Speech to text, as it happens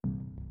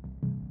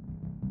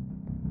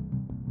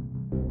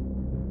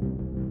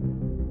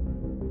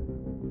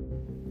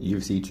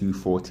UFC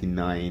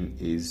 249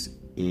 is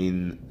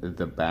in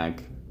the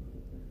bag.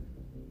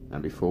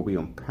 And before we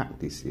unpack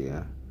this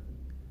here,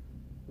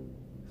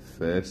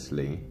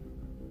 firstly,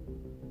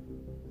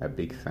 a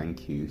big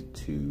thank you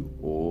to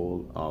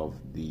all of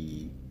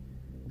the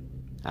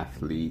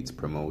athletes,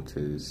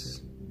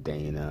 promoters,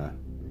 Dana,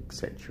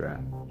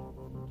 etc.,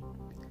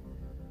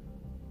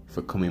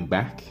 for coming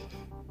back.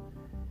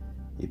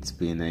 It's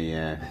been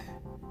a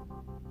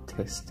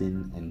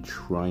testing and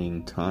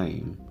trying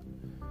time,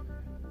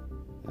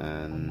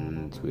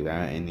 and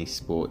without any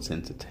sports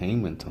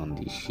entertainment on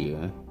this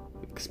year,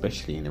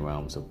 especially in the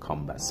realms of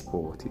combat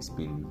sport, it's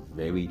been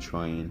very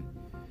trying.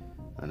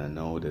 And I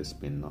know there's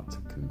been lots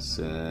of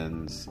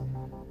concerns.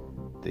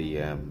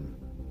 The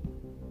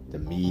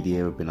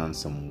media have been on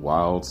some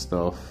wild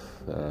stuff,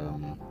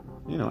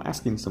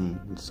 asking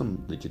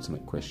some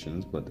legitimate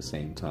questions, but at the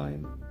same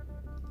time,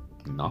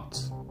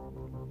 not.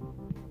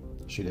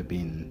 Should have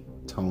been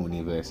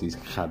Tony versus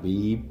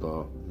Khabib,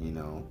 but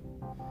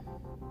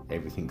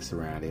everything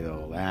surrounded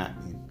all that.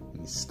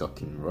 He's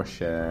stuck in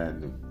Russia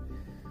and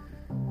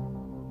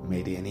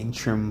made it an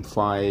interim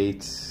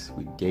fight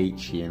with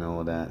Gaethje and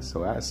all that.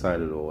 So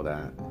outside of all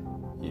that,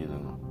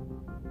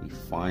 we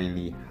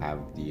finally have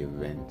the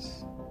event.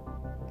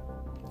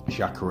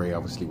 Jacare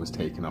obviously was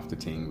taken off the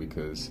team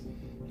because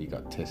he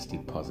got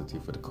tested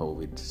positive for the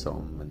COVID.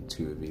 And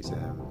two of his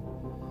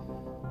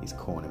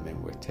corner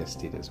men were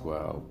tested as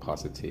well,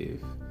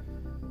 positive.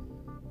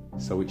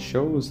 So it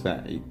shows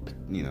that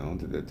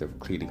that they've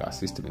clearly got a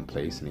system in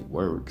place and it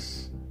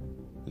works.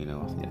 He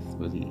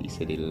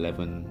said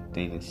 11.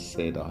 Dana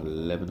said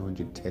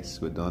 1,100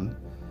 tests were done,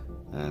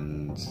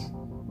 and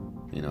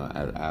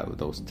out of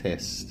those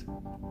tests,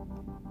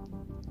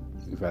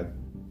 we've had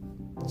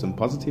some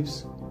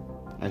positives,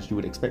 as you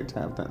would expect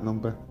out of that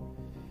number.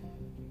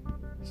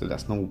 So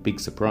that's no big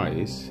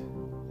surprise.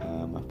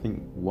 I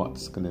think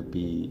what's going to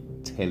be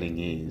telling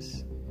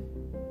is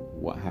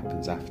what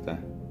happens after,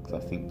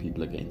 because I think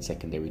people are getting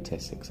secondary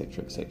tests,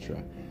 etc.,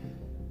 etc.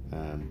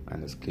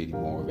 And there's clearly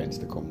more events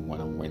to come,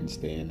 one on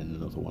Wednesday and then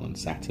another one on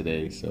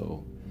Saturday.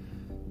 So,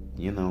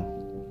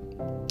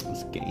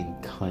 it's getting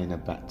kind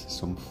of back to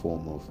some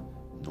form of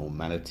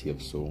normality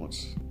of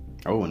sorts.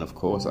 Oh, and of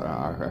course,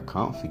 I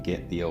can't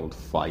forget the old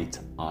Fight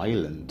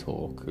Island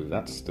talk, because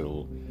that's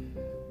still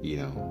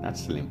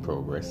in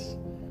progress.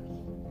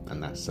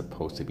 And that's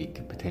supposed to be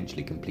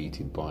potentially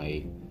completed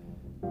by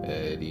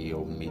early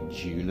or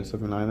mid-June or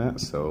something like that.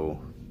 So,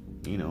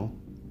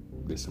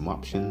 there's some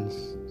options,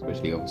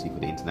 especially obviously for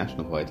the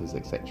international fighters,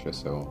 etc.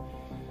 So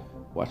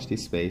watch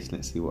this space.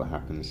 Let's see what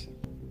happens.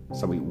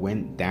 So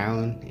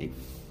it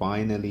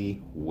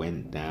finally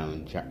went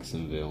down.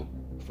 Jacksonville,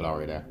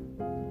 Florida,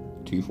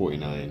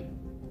 249.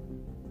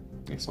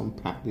 Let's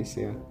unpack this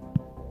here.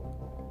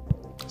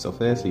 So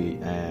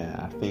firstly,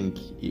 I think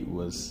it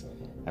was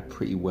a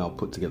pretty well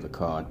put together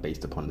card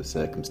based upon the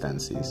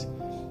circumstances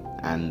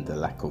and the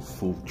lack of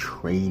full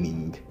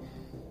training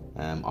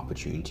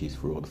opportunities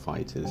for all the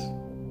fighters.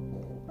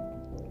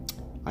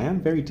 I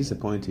am very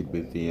disappointed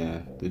with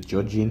the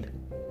judging,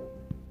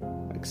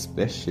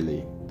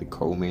 especially the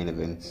co-main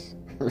events.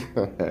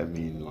 I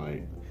mean,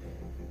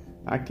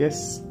 I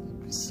guess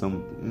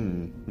some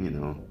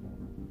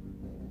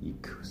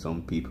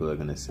people are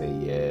gonna say,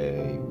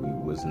 yeah, it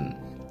wasn't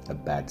a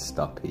bad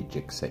stoppage,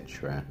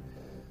 etc.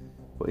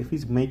 But if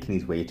he's making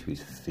his way to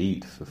his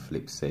feet, for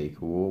flip's sake,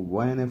 well,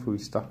 why on earth are we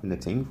stopping the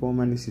thing for,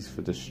 man? This is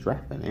for the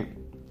strap, innit?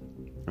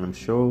 And I'm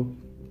sure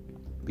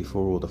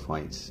before all the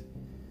fights,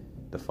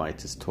 the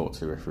fighters talk to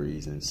the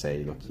referees and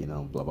say, look,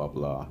 blah, blah,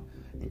 blah.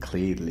 And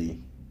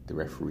clearly the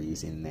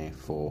referee's in there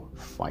for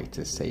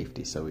fighter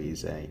safety. So it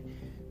is a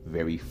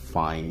very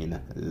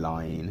fine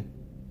line.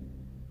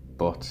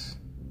 But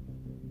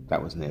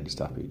that was an early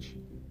stoppage.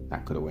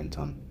 That could have went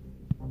on.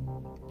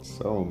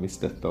 So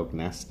Mr. Thug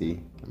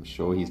Nasty, I'm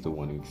sure he's the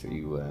one who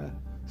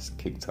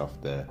kicked off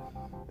the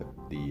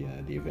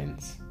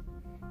events.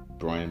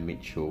 Brian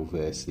Mitchell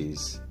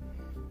versus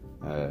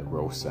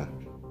Rosa.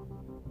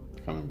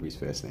 I can't remember his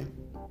first name.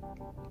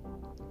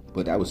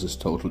 But that was just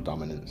total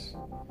dominance.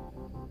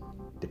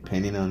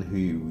 Depending on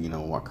who,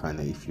 what kind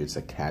of, if it's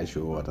a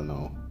casual, I don't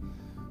know.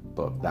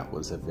 But that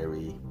was a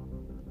very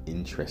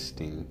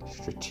interesting,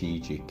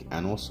 strategic,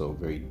 and also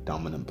very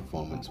dominant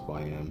performance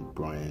by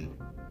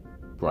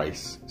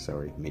Bryce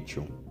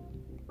Mitchell.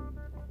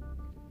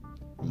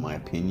 In my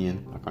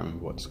opinion, I can't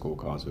remember what the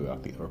scorecards were. I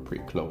think they were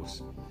pretty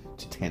close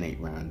to 10-8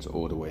 rounds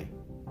all the way.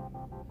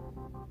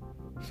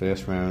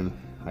 First round,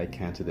 I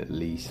counted at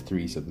least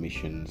 3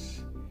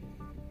 submissions.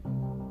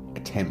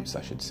 Attempts,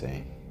 I should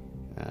say.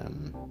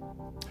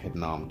 Head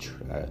and arm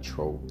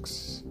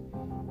chokes,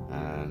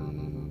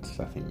 and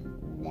I think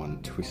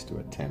 1 twister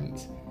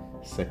attempt.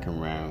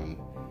 Second round,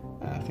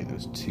 I think there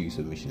was 2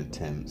 submission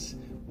attempts,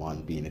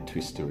 1 being a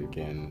twister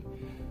again,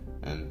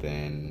 and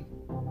then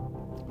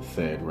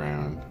third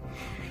round,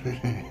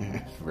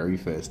 very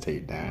first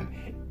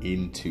takedown,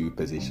 into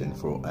position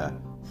for a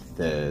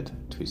third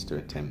twister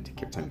attempt. He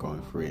kept on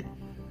going for it.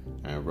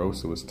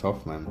 Rosa was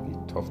tough, man.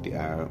 He toughed it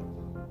out.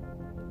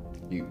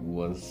 It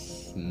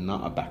was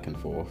not a back and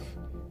forth.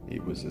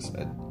 It was just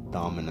a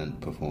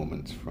dominant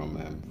performance from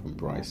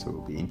Bryce. So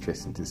it'll be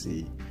interesting to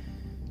see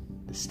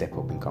the step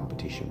up in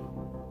competition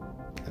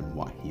and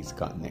what he's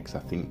got next. I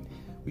think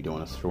we don't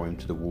want to throw him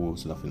to the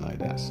wolves, nothing like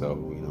that. So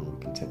we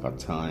can take our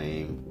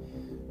time,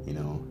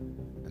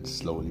 and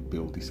slowly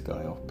build this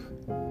guy up.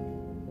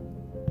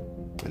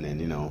 And then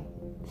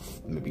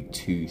maybe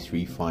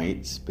 2-3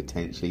 fights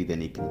potentially.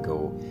 Then he can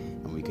go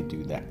and we could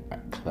do that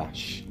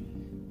clash.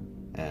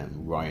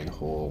 Ryan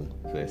Hall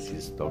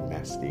versus Dog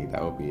Nasty.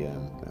 That'll be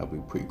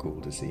pretty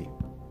cool to see.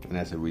 And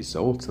as a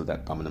result of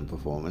that dominant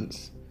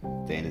performance,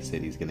 Dana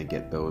said he's going to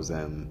get those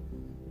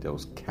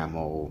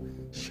camo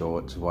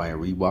shorts via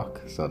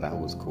Reebok. So that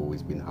was cool.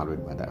 He's been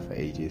hollering about that for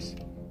ages.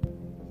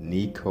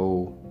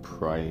 Niko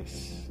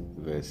Price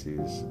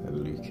versus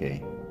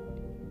Luque.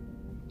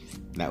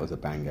 That was a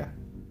banger.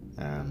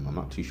 I'm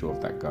not too sure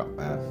if that got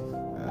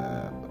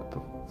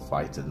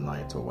fight of the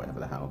night or whatever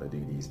the hell they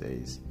do these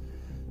days.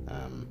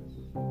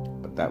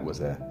 But that was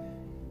a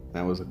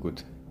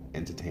good,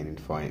 entertaining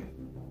fight,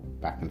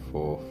 back and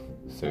forth,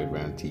 third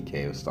round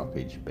TKO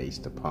stoppage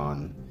based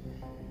upon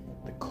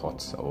the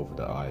cuts over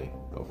the eye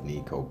of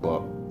Niko.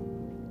 But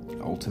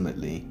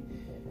ultimately,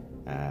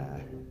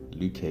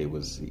 Luque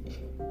was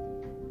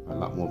a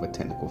lot more of a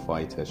technical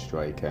fighter,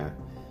 striker,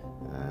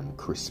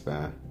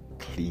 crisper,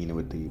 cleaner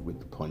with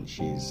the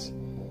punches,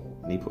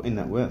 and he put in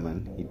that work,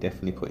 man. He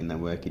definitely put in that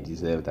work. He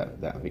deserved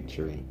that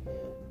victory.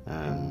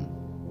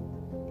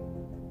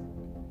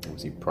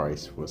 Obviously,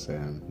 Price was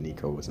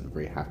Niko wasn't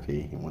very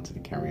happy. He wanted to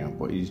carry on,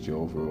 but his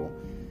overall,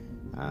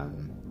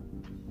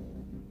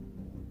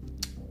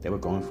 they were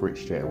going for it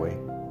straight away.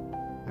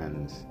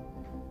 And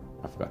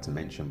I forgot to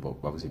mention, but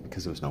obviously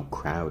because there was no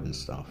crowd and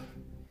stuff,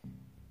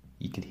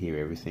 you could hear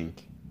everything.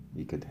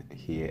 You could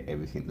hear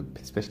everything,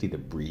 especially the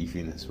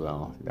breathing as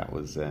well. That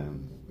was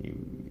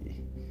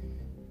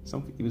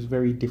something. It was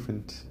very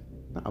different.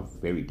 Not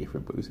very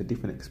different, but it was a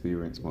different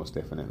experience, most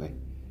definitely.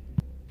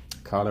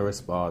 Carla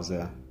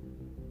Esparza,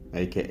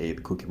 aka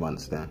the Cookie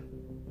Monster,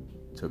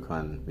 took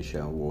on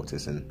Michelle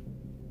Waterson,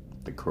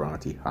 the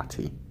Karate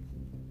Hottie.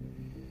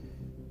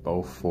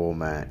 Both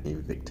former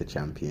Invicta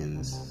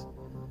champions.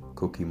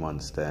 Cookie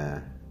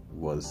Monster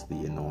was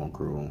the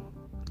inaugural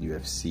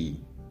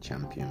UFC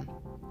champion,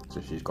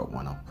 so she's got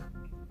one up.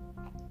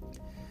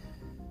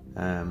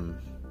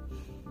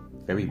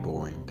 Very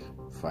boring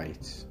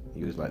fight.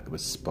 It was like there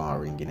was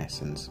sparring in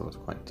essence, so I was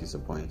quite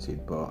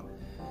disappointed, but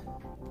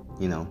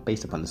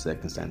based upon the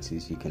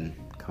circumstances, you can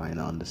kind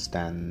of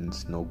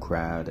understand no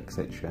crowd,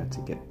 etc.,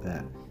 to get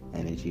the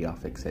energy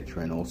off,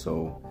 etc. And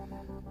also,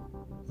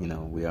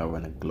 we are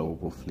in a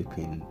global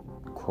flipping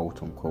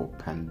quote-unquote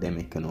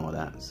pandemic and all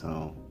that,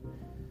 so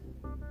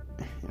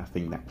I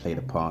think that played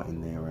a part in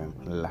their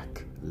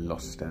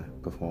lackluster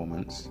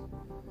performance.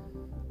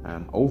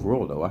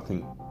 Overall, though, I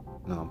think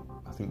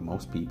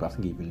most people, I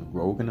think even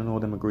Rogan and all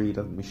them agreed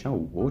that Michelle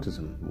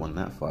Waterson won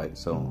that fight,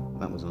 so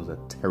that was another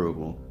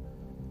terrible,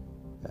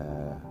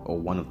 or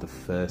one of the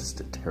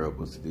first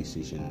terrible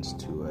decisions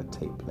to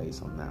take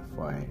place on that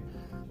fight.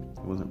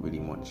 It wasn't really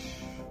much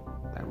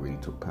that really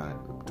took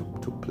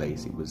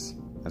place. It was,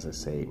 as I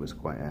say, it was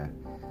quite a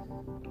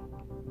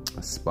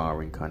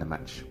sparring kind of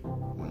match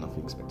when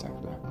nothing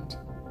spectacular happened.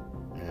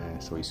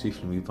 So we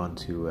swiftly move on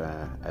to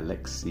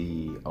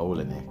Alexei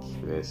Olenek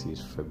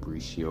versus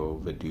Fabricio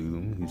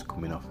Verdum, who's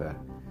coming off a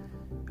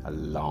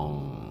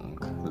long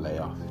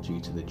layoff due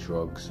to the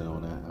drugs and all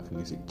that. I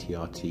think it's a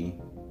TRT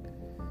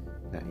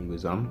that he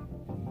was on,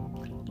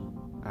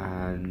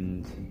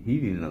 and he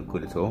didn't look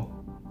good at all.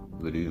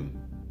 Verdum,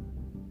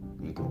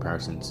 in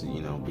comparison to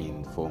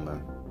being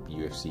former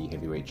UFC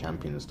heavyweight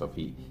champion and stuff,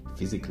 he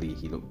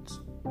looked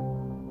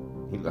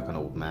like an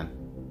old man.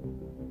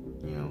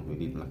 He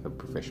didn't like a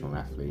professional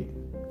athlete,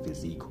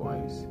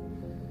 physique-wise.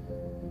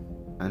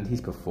 And his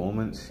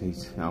performance,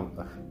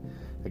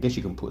 I guess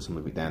you can put some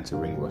of it down to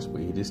ring rust,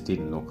 but he just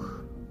didn't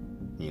look,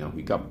 he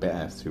got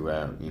better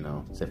throughout,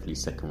 definitely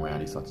second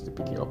round he started to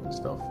pick it up and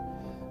stuff.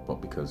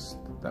 But because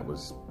that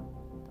was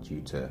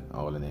due to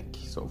Olenek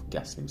sort of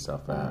gassing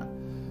himself out,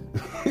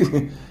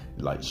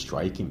 like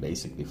striking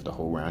basically for the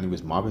whole round, he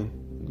was mobbing.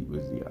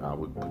 I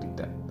would put it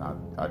that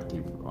I'd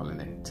give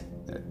Olenek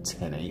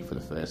 10-8 for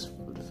the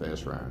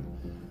first round.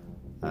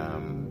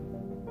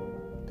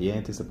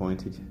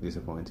 Disappointed.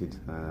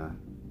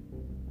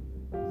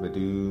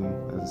 Verdum,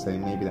 as I say,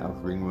 maybe that was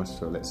ring rust.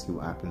 So let's see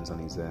what happens on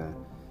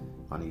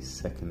his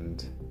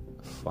second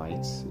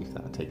fight if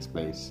that takes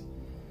place.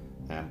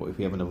 But if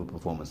we have another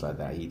performance like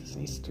that, he just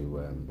needs to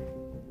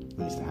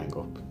hang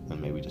up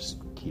and maybe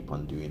just keep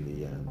on doing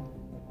the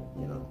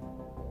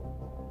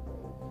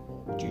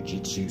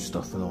jiu-jitsu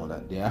stuff and all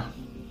that.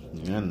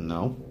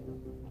 No.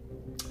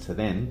 So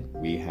then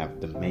we have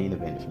the main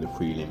event for the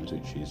prelims,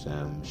 which is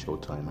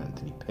Showtime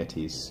Anthony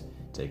Pettis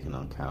taking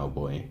on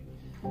Cowboy.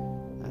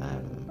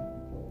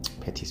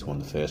 Pettis won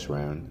the first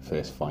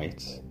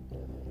fight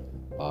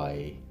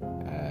by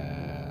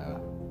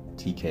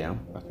TKO,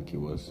 I think he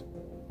was.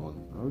 Or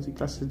was he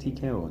classed as a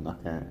TKO or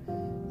knockout?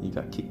 He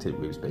got kicked to the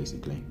ribs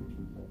basically.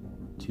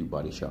 2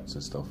 body shots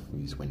and stuff.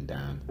 He just went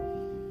down,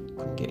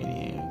 couldn't get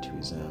into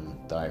his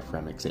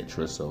diaphragm,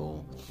 etc.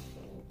 So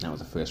that was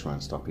the first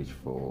round stoppage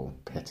for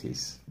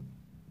Pettis.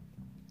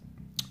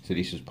 So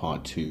this was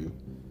part 2.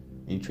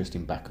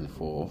 Interesting back and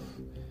forth.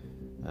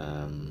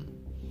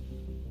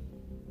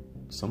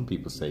 Some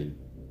people say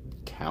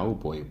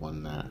Cowboy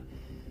won that.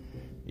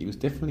 It was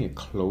definitely a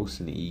close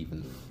and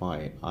even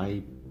fight.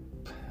 I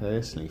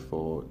personally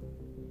thought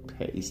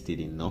Pettis did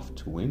enough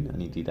to win,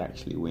 and he did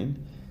actually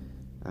win.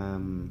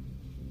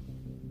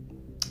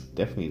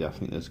 Definitely, I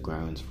think there's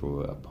grounds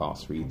for a part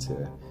 3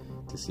 to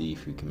see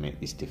if we can make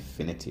this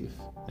definitive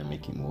and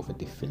make it more of a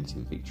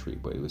definitive victory.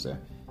 But it was a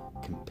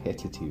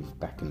competitive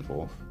back and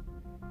forth.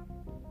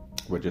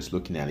 We're just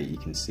looking at it, you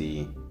can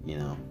see,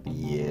 the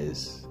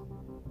years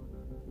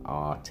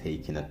are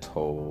taking a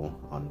toll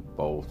on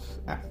both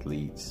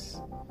athletes.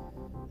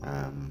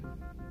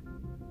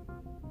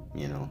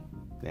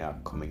 They are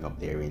coming up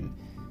there in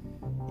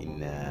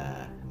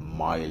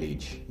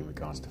mileage in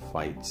regards to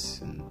fights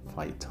and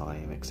fight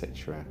time,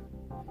 etc.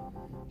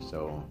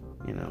 So,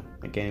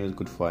 again, it was a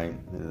good fight.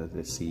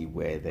 Let's see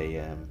where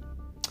they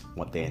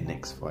what their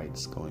next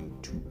fight's going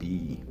to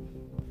be.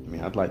 I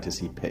mean, I'd like to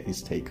see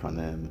Pettis take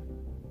on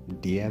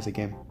Diaz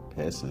again,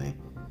 personally.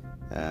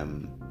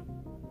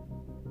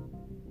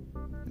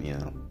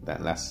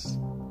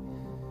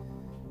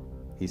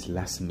 His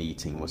last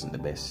meeting wasn't the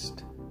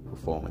best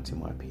performance in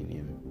my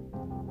opinion.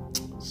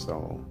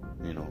 So,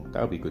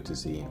 that would be good to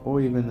see.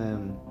 Or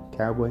even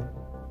Cowboy.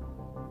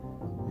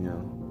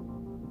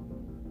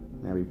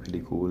 That'd be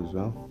pretty cool as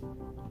well.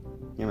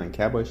 Yeah, man,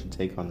 Cowboy should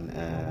take on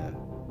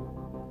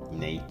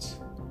Nate.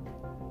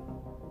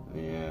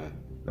 Yeah,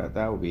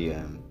 that would be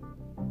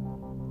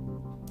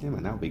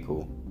that would be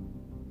cool.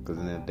 Because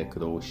then they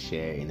could all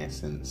share in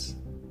essence.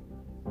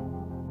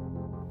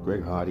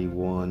 Greg Hardy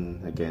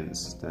won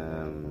against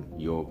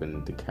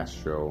Jorgen De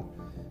Castro.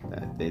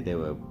 They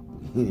were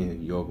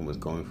Jorgen was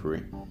going for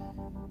it.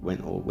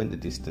 Went the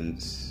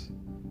distance,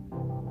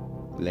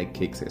 leg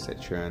kicks,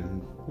 etc.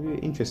 And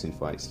interesting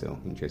fight still.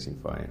 Interesting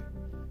fight.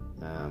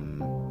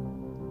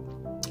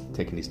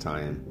 Taking his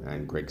time,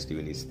 and Greg's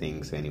doing his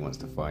thing, saying he wants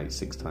to fight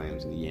 6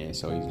 times in a year,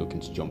 so he's looking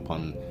to jump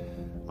on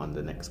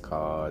the next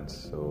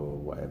cards or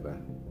whatever.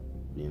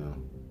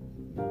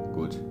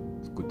 Good.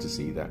 It's good to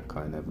see that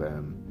kind of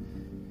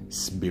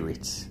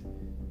spirit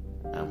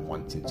and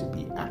wanting to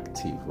be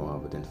active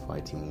rather than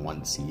fighting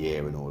once a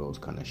year and all those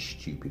kind of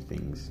stupid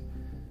things.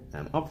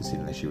 Obviously,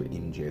 unless you were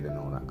injured and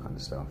all that kind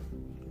of stuff.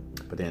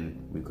 But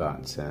then we've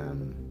got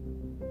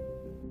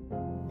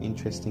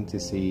interesting to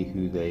see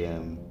who they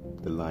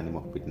line him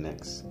up with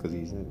next, because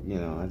he's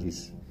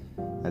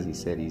as he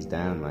said, he's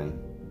down, man.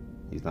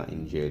 He's not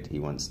injured. He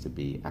wants to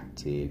be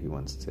active. He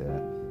wants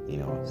to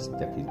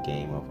step his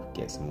game up,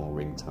 get some more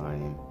ring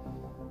time.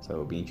 So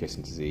it'll be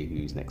interesting to see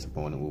whose next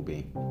opponent will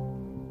be.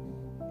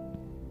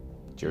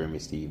 Jeremy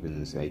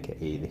Stevens,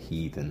 aka the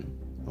Heathen,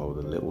 or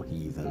the Little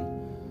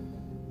Heathen.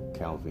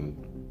 Calvin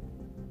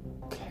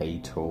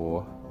Kattar,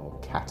 or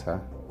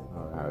Kata,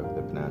 or however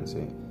they pronounce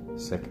it.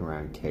 2nd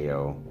round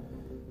KO.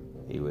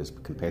 He was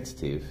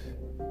competitive.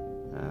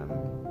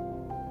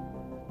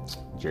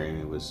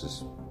 Jeremy was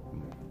just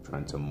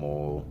trying to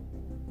maul.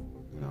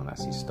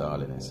 That's his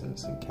style in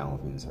essence. And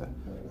Calvin's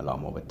a lot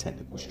more of a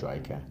technical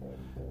striker.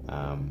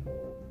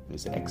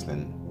 It's an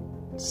excellent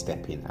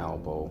step-in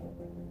elbow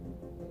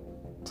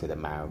to the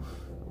mouth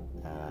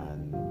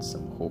and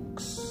some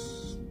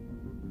hooks.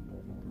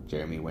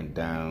 Jeremy went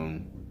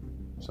down,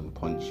 some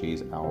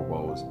punches,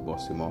 elbows,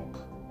 bust him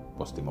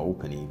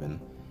open even,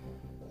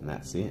 and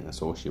that's it.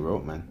 That's all she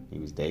wrote, man. He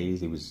was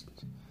dazed. It was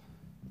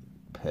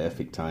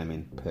perfect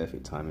timing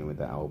with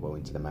the elbow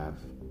into the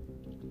mouth.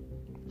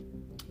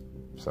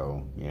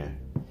 So yeah,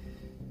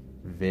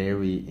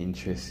 very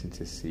interesting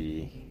to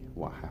see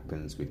what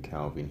happens with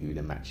Calvin, who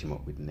they match him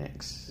up with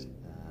next.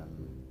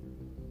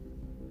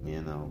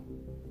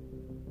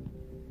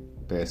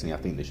 Personally, I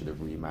think they should have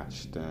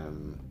rematched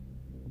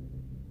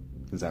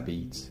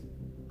Zabit.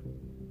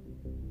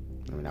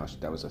 I mean,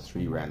 that was a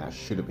 3-round. That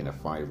should have been a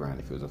 5-round.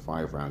 If it was a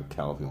 5-round,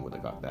 Calvin would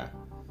have got that.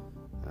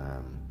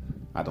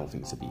 I don't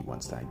think Zabit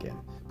wants that again,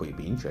 but it'd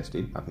be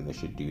interesting. I think they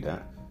should do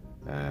that.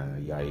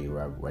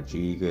 Yair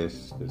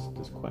Rodriguez.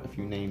 There's quite a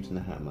few names in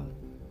the hat, man.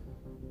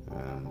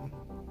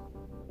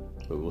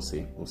 But we'll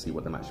see. We'll see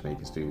what the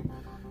matchmakers do.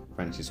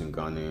 Francis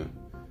Ngannou,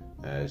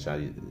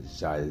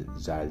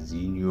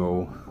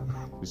 Jairzinho,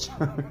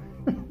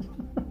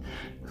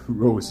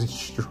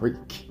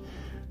 Rosenstruik.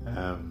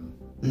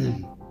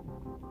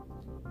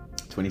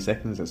 20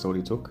 seconds, that's all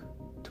he took.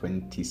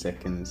 20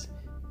 seconds.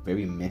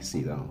 Very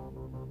messy though.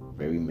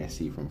 Very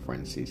messy from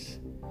Francis.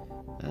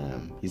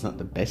 He's not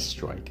the best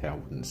striker, I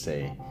wouldn't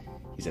say.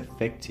 He's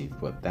effective,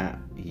 but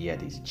he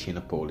had his chin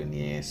up all in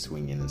the air,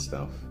 swinging and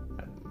stuff.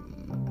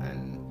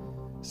 And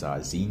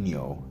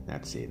Jairzinho,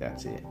 that's it.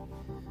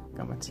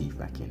 Got my teeth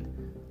back in.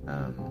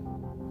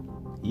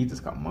 He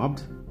just got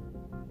mobbed.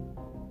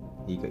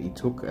 He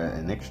took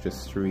an extra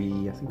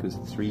 3, I think it was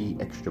 3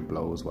 extra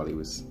blows while he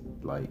was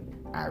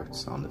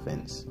out on the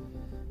fence.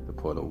 The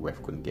poor little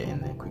ref couldn't get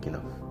in there quick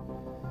enough.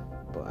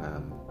 But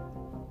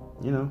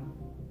you know,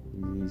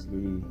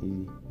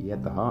 he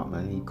had the heart,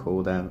 man. He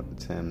called out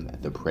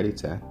the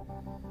Predator,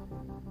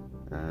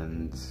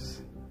 and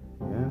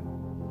yeah,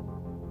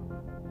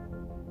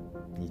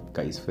 he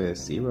got his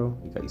first 0.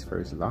 He got his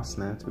first loss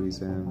now to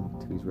his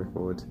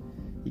record.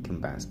 He can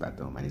bounce back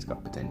though, man. He's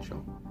got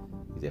potential.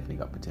 He's definitely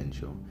got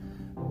potential.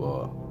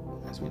 But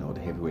as we know, the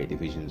heavyweight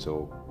division,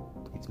 so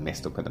it's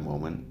messed up at the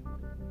moment.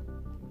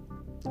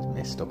 It's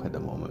messed up at the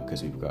moment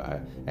because we've got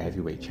a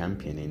heavyweight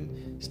champion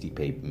in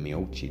Stipe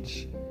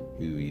Miocic,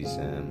 who is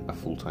a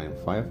full-time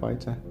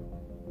firefighter.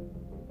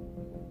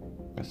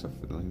 That's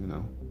you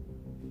know.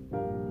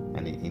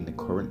 And in the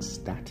current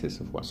status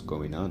of what's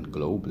going on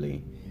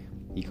globally,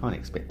 you can't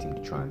expect him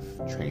to try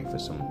and train for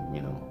some,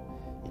 you know,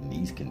 in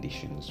these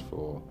conditions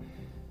for,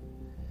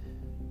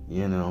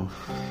 you know,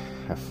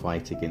 a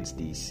fight against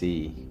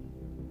DC.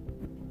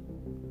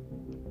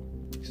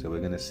 So we're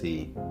gonna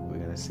see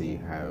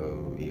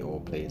how it all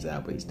plays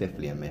out, but it's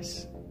definitely a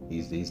mess.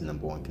 He's the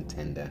number one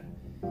contender.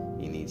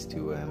 He needs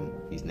to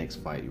his next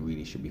fight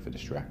really should be for the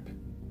strap.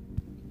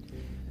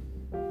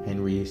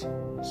 Henry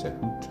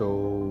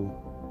Cejudo,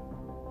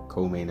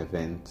 co-main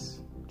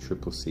event,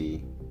 Triple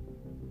C,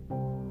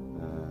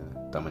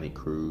 Dominic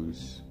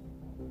Cruz.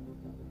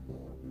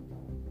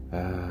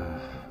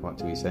 What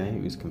do we say?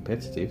 It was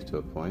competitive to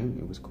a point.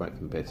 It was quite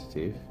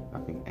competitive. I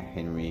think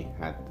Henry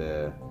had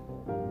the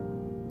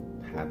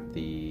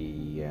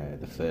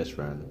first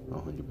round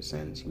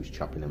 100%. He was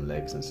chopping them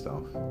legs and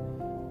stuff.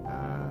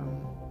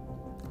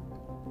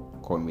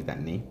 Caught him with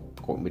that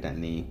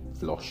knee,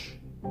 flush.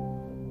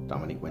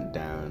 Dominic went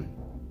down,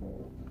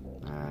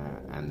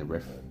 and the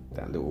ref,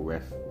 that little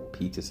ref,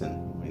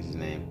 Peterson, what is his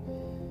name,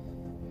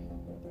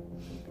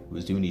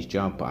 was doing his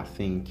job, but I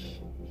think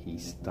he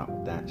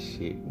stopped that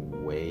shit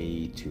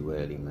way too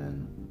early,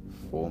 man.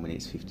 4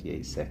 minutes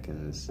 58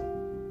 seconds,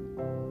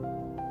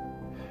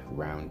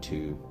 round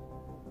 2,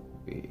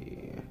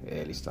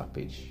 early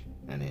stoppage,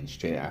 and then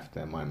straight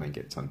after, my man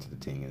gets onto the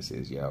thing and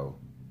says, "Yo,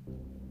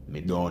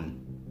 me done.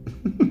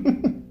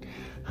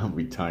 I'm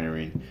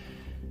retiring,"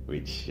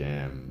 which,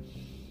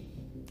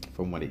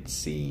 from what it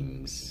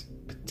seems,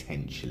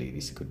 potentially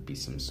this could be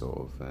some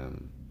sort of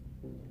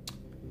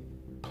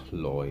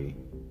ploy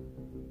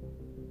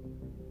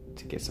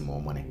to get some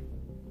more money,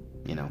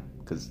 you know,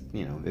 because,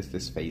 you know,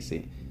 let's face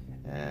it,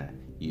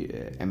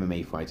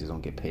 MMA fighters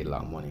don't get paid a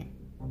lot of money,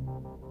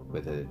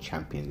 whether they're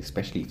champions,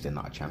 especially if they're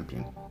not a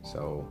champion.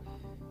 So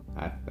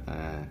I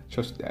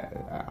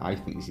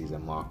think this is a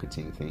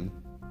marketing thing,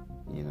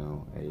 you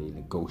know, a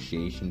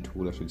negotiation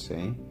tool, I should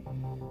say.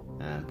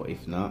 But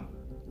if not,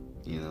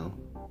 you know,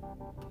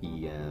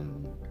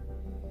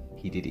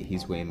 he did it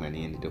his way, man.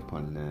 He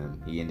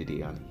ended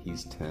it on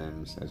his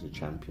terms as a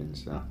champion.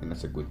 So I think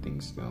that's a good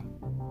thing still.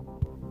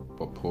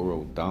 But poor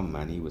old Dom,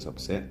 man, he was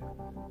upset.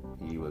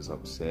 He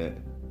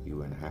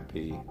wasn't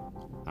happy.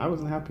 I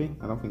wasn't happy.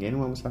 I don't think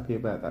anyone was happy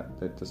about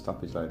that. The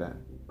stoppage like that.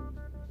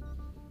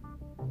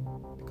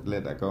 Could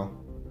let that go.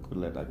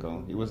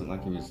 It wasn't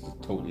like he was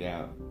totally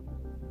out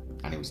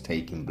and he was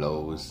taking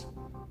blows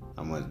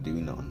and wasn't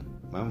doing nothing.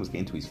 Man was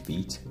getting to his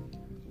feet,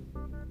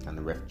 and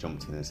the ref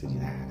jumped in and said,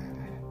 "Nah.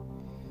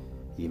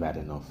 You've had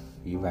enough,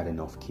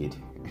 kid."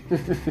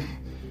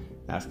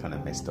 That's kind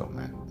of messed up,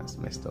 man. That's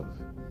messed up.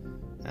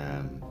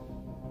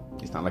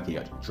 It's not like he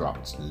got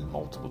dropped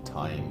multiple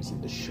times in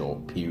the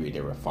short period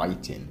they were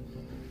fighting.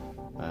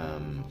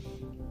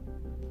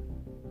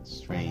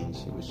 Strange.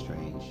 It was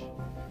strange.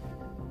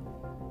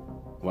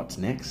 What's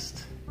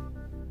next?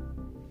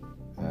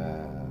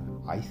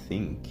 I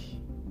think,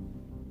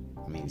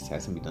 this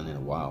hasn't been done in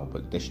a while,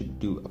 but they should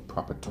do a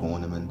proper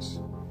tournament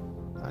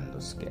and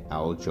just get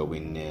Aljo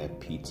in there,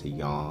 Peter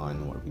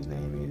Yan, whatever his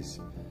name is,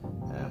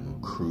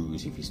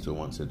 Cruz if he still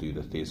wants to do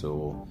the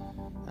Thizzle,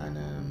 and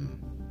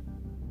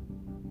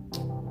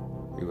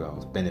who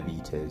else?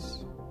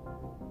 Benavidez,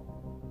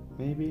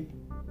 maybe.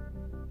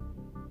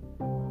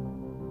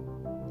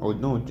 Oh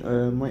no,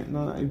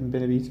 not even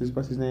Benavidez.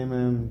 What's his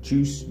name?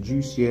 Juice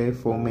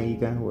for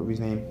Omega, whatever his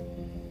name.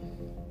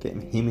 Get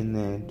him in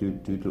there, do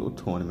the little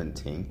tournament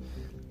thing,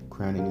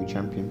 crown a new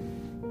champion,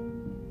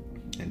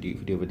 and do it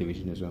for the other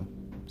division as well.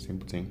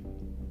 Simple thing,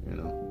 you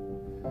know.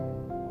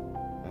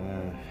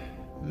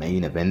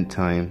 Main event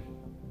time.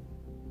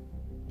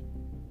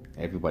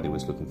 Everybody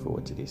was looking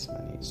forward to this,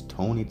 man. It's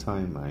Tony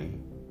time,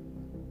 man.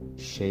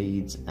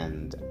 Shades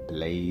and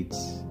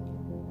Blades.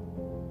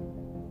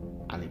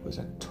 And it was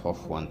a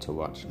tough one to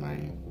watch,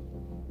 man.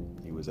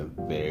 It was a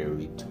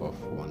very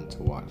tough one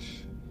to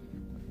watch.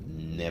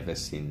 Never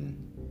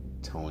seen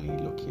Tony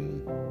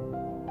looking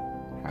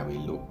how he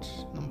looked,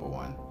 number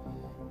one.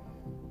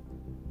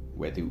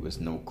 Whether it was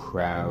no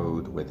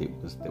crowd, whether it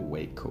was the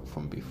weight cut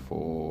from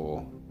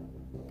before,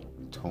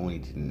 Tony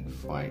didn't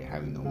fight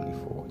how he normally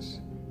fights.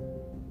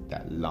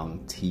 That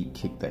long teep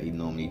kick that he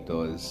normally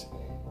does,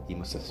 he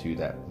must have threw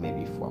that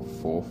maybe 4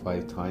 or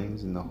 5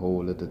 times in the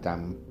whole of the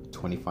damn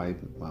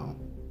 25. Well,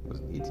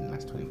 it didn't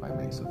last 25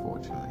 minutes,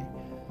 unfortunately.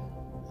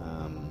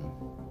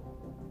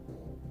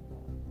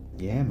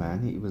 Yeah,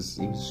 man, it was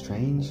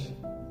strange.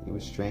 It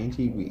was strange.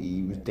 He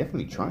was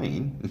definitely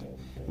trying.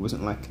 It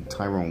wasn't like a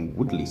Tyrone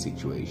Woodley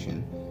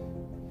situation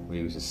where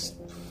he was just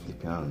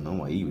flipping. I don't know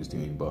what he was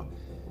doing, but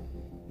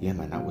yeah,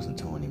 man, that wasn't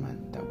Tony,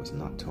 man. That was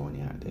not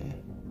Tony out there.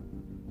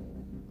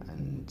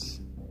 And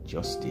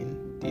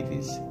Justin did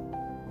his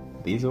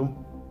Diesel.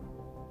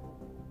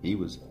 He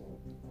was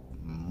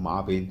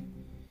mobbing.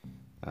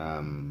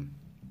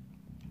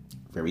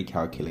 Very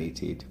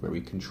calculated,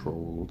 very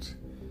controlled,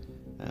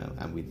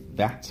 and with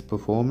that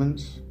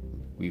performance,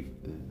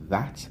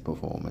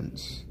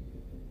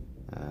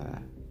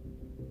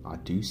 I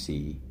do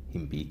see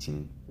him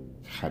beating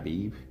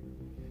Khabib.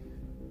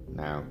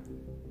 Now,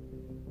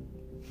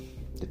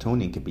 the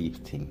Tony and Khabib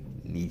thing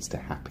needs to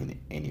happen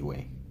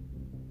anyway.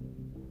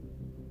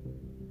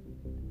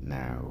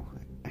 Now,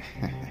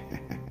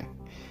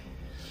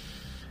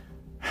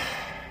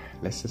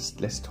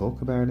 let's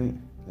talk about it.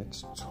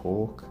 Let's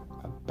talk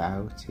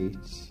about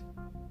it.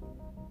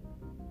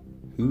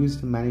 Who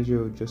is the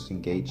manager of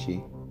Justin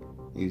Gaethje?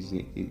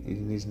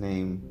 Isn't his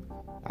name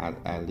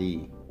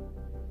Ali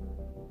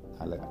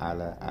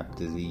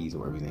Abdelaziz, or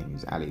whatever his name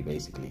is? Ali,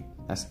 basically.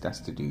 That's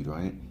the dude,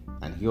 right?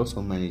 And he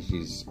also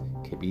manages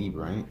Khabib,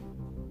 right?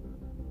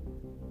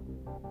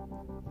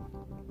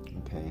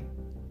 Okay.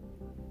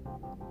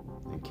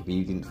 And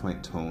Khabib didn't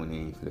fight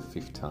Tony for the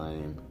 5th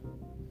time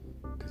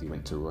because he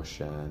went to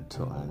Russia,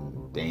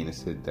 and Dana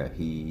said that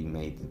he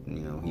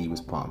he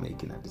was part of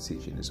making that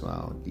decision as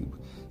well.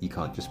 You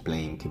can't just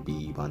blame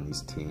Khabib on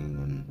this thing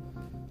and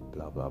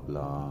blah blah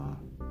blah.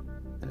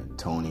 And then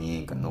Tony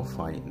ain't got no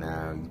fight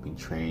now. He's been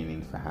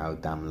training for how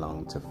damn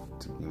long to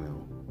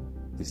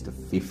this is the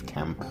 5th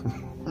camp.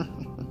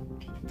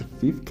 The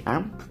 5th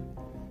camp?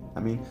 I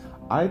mean,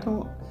 I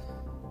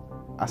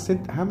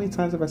said, how many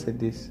times have I said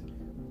this?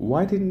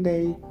 Why didn't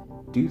they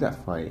do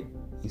that fight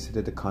instead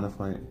of the Conor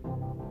fight?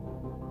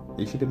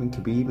 It should have been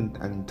Khabib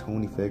and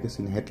Tony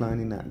Ferguson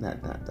headlining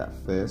that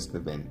first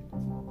event.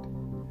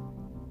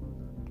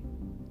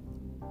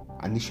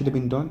 And this should have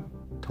been done.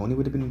 Tony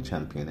would have been the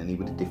champion and he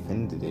would have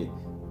defended it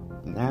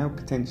now,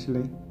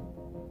 potentially,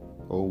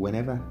 or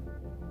whenever.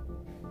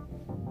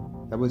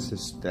 That was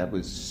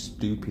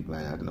stupid,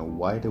 man. I don't know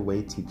why they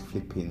waited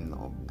flipping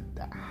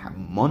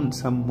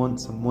months and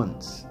months and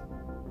months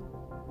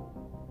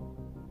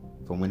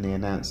from when they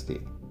announced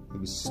it. It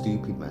was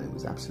stupid, man. It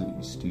was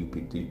absolutely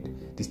stupid,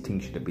 dude. This thing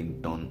should have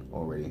been done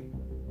already.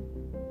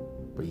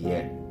 But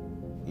yet,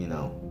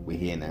 we're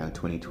here now,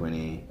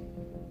 2020.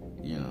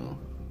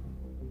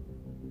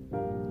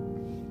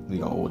 We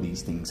got all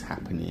these things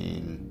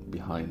happening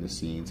behind the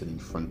scenes and in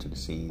front of the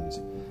scenes,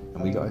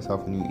 and we got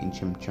ourselves a new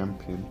interim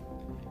champion,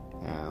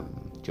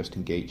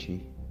 Justin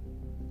Gaethje.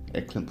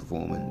 Excellent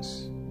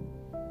performance.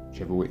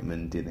 Trevor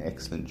Whitman did an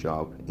excellent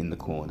job in the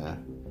corner,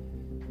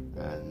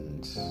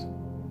 and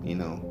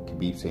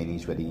Khabib saying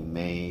he's ready in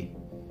May.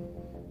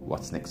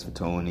 What's next for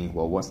Tony?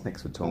 Well, what's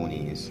next for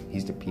Tony is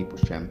he's the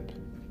people's champ.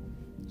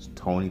 It's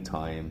Tony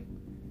time,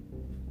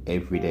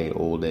 every day,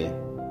 all day.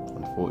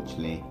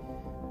 Unfortunately,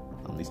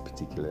 on this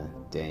particular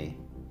day,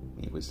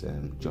 it was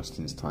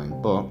Justin's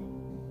time, but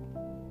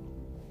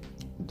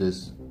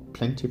there's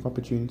plenty of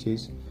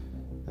opportunities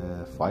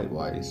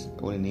fight-wise.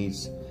 All he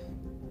needs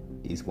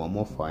is one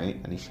more fight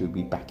and he should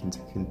be back into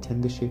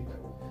contendership.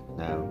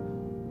 Now,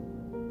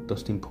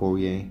 Dustin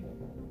Poirier,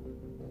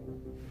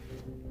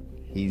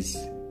 he's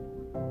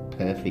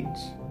perfect.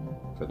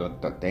 So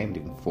they haven't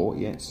even fought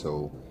yet,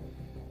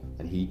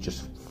 and he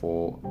just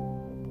fought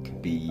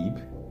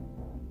Khabib.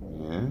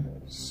 Yeah,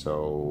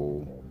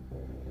 so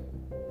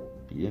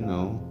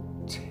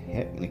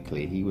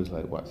technically he was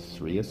like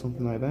 3 or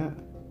something like that.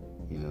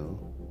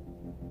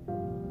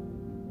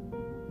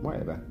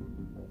 Whatever.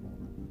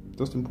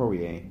 Dustin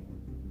Poirier,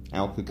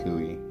 Al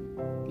Kukui,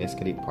 let's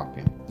get it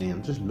popping. Yeah,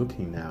 I'm just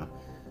looking now.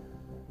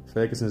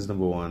 Ferguson's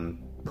number 1,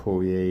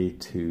 Poirier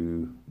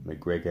 2,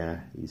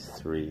 McGregor is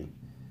 3.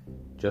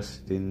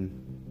 Justin,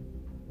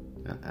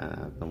 I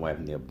don't know why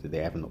they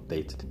haven't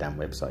updated the damn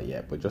website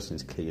yet, but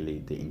Justin's clearly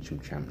the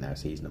interim champ now,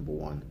 so he's number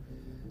 1.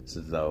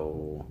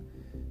 So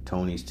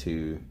Tony's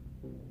 2,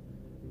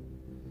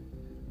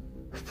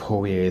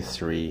 Poirier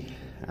 3,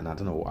 and I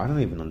don't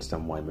even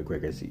understand why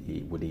McGregor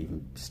would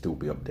even still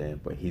be up there,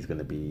 but he's going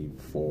to be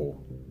 4,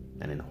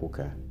 and then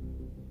Hooker.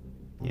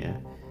 Yeah.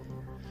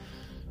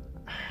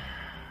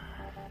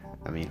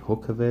 I mean,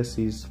 Hooker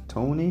versus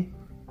Tony,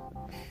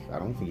 I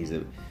don't think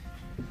it'd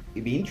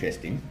be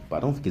interesting, but I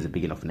don't think he's a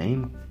big enough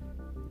name.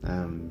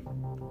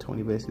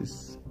 Tony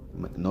versus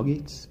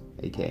McNuggets,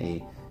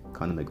 aka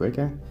Conor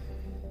McGregor.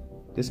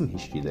 There's some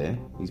history there.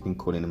 He's been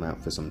calling him out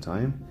for some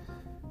time.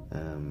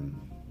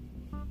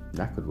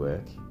 That could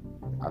work.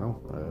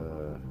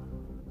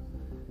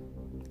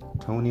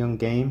 Tony on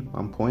game,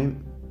 on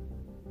point.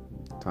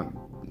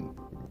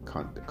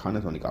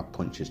 Conor's only got a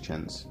puncher's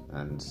chance,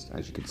 and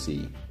as you can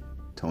see,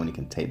 Tony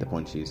can take the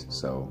punches.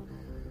 So,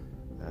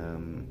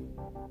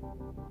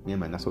 yeah,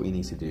 man, that's what he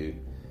needs to do.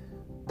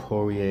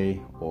 Poirier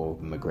or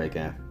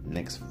McGregor,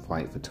 next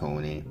fight for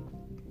Tony.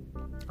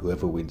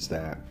 Whoever wins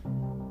that,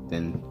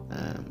 then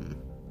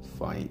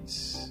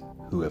fights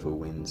whoever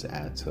wins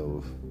out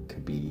of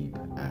Khabib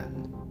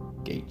and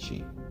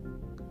Gaethje.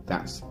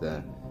 That's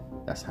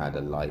how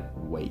the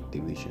lightweight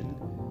division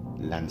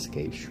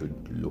landscape should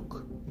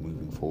look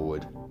moving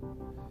forward.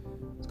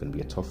 It's going to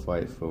be a tough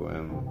fight for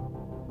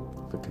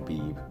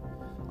Khabib,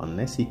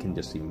 unless he can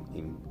just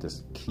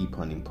keep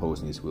on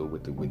imposing his will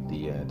with the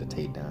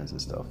takedowns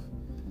and stuff.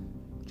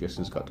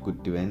 Justin's got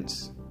good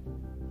defense,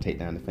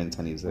 takedown defense,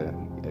 and he's a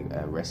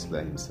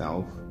wrestler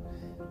himself.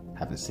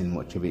 Haven't seen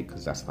much of it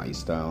because that's not his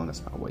style,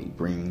 that's not what he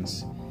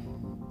brings.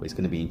 But it's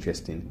going to be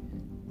interesting.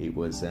 It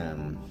was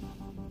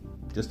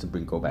just to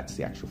go back to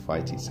the actual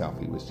fight itself.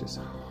 It was just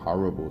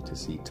horrible to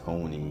see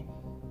Tony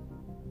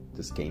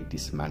just getting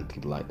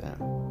dismantled like that.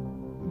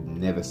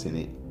 Never seen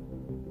it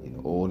in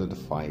all of the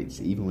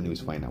fights, even when he was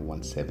fighting at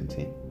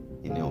 170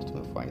 in the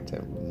Ultimate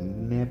Fighter.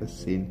 Never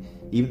seen,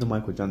 even the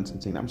Michael Johnson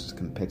thing, that was just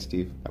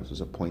competitive, that was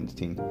just a point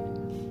thing.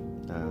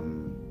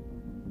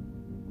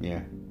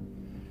 Yeah.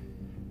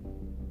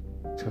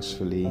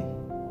 Trustfully,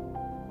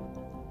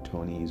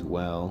 Tony is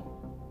well.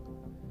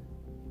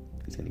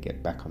 He's going to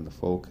get back on the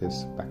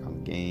focus, back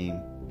on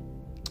game,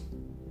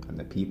 and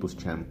the People's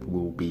Champ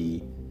will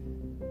be,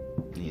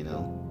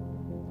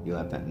 you'll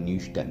have that new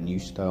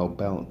style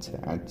belt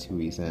to add to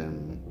his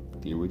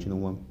the original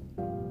one.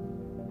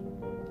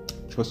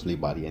 Trustfully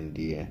by the end of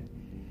the year,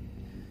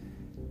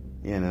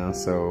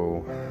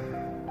 So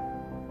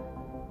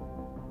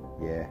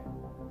yeah,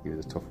 it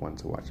was a tough one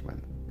to watch,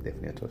 man.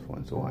 Definitely a tough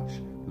one to watch.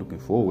 Looking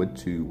forward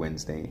to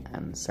Wednesday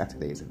and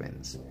Saturday's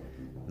events.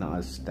 Not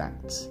as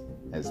stacked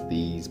as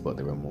these, but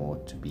there are more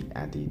to be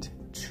added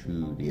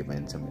to the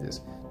event, and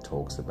there's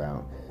talks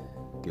about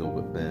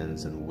Gilbert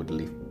Burns and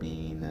Woodley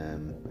being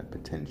a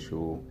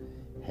potential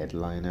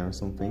headliner or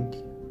something.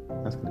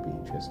 That's going to be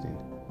interesting.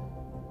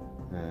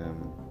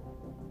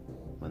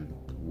 And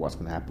what's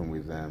going to happen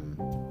with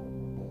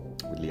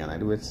Leon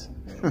Edwards?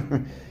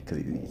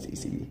 Because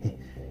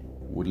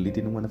Woodley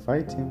didn't want to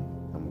fight him,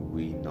 and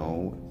we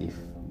know if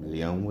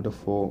Leon would have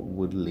fought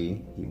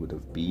Woodley, he would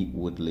have beat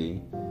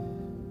Woodley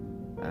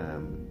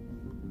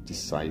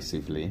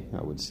decisively,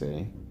 I would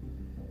say,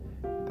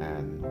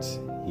 and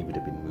he would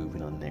have been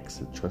moving on next.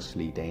 So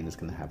trustfully, Dana's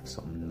going to have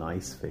something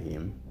nice for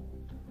him.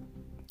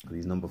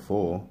 He's number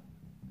 4.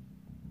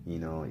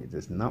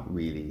 There's not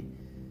really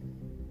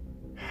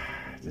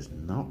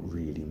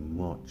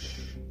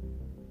much.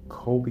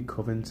 Colby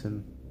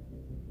Covington.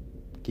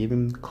 Give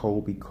him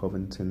Colby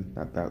Covington.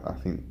 That I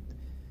think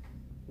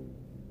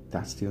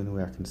that's the only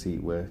way I can see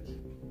it work.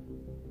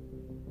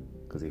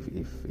 Because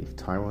if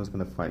Tyron's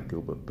going to fight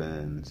Gilbert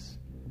Burns,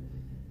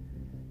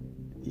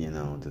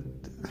 Leon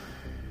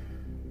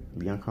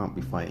can't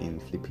be fighting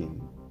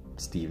flipping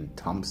Stephen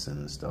Thompson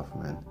and stuff,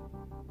 man.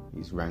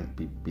 He's ranked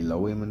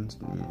below him,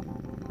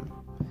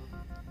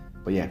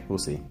 but yeah, we'll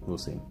see.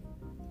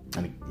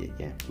 And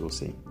yeah, we'll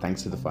see.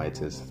 Thanks to the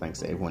fighters, thanks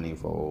to everyone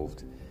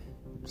involved.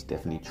 It's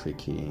definitely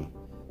tricky,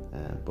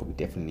 but we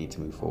definitely need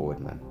to move forward,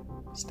 man.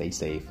 Stay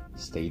safe,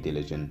 stay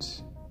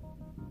diligent.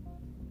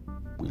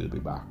 We'll be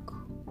back.